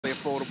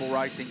audible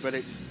racing, but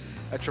it's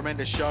a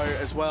tremendous show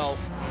as well.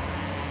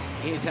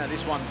 Here's how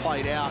this one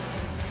played out.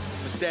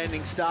 The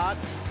standing start.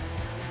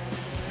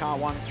 Car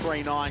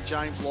 139,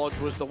 James Lodge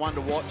was the one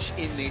to watch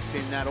in this,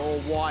 in that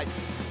all-white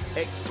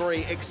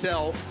X3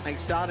 XL. He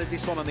started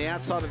this one on the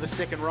outside of the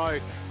second row.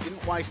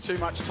 Didn't waste too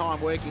much time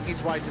working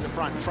his way to the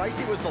front.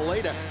 Tracy was the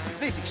leader.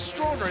 This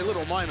extraordinary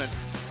little moment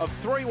of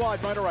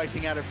three-wide motor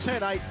racing out of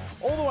turn 8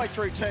 all the way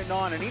through turn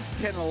 9 and into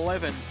 10 and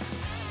 11.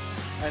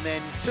 And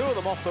then two of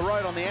them off the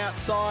road on the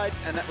outside,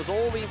 and that was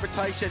all the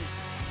invitation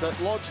that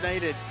Lodge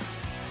needed.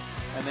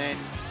 And then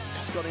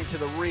just got into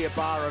the rear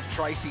bar of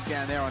Tracy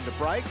down there under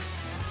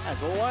brakes.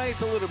 As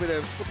always, a little bit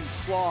of slip and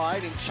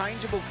slide in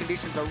changeable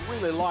conditions, a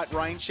really light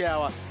rain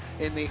shower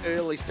in the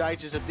early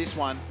stages of this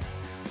one.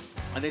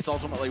 And this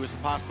ultimately was the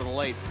pass for the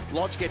lead.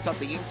 Lodge gets up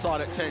the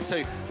inside at turn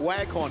 2.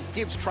 Waghorn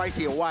gives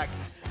Tracy a whack,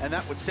 and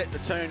that would set the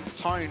tone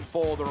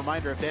for the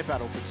remainder of their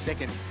battle for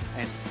second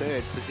and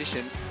third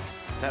position.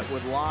 That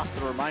would last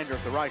the remainder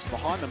of the race.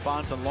 Behind them,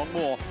 Barnes and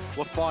Longmore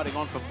were fighting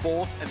on for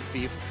 4th and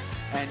 5th.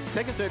 And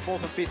 2nd, 3rd,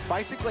 4th and 5th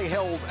basically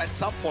held, at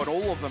some point,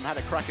 all of them had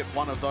a crack at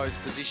one of those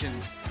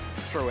positions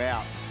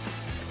throughout.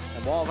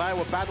 And while they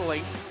were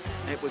battling,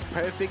 it was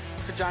perfect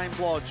for James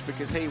Lodge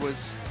because he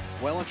was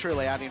well and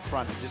truly out in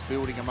front and just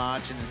building a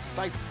margin and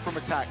safe from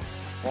attack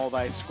while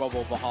they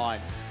squabble behind.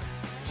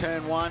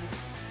 Turn 1,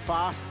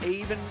 fast,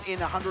 even in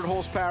 100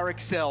 horsepower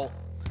XL.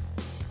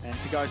 And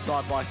to go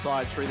side by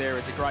side through there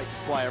is a great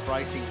display of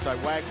racing. So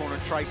Waghorn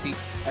and Tracy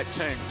at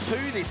turn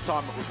 2 this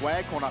time. It was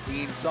Waghorn up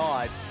the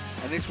inside,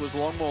 and this was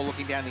Longmore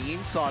looking down the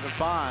inside of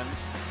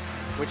Barnes,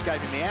 which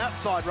gave him the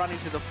outside run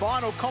into the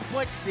final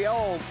complex. The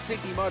old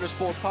Sydney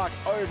Motorsport Park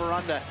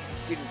over-under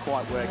didn't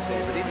quite work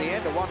there, but in the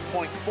end, a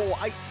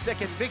 1.48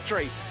 second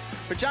victory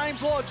for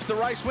James Lodge, the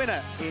race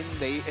winner in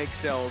the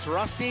XLs.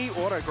 Rusty,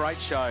 what a great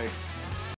show.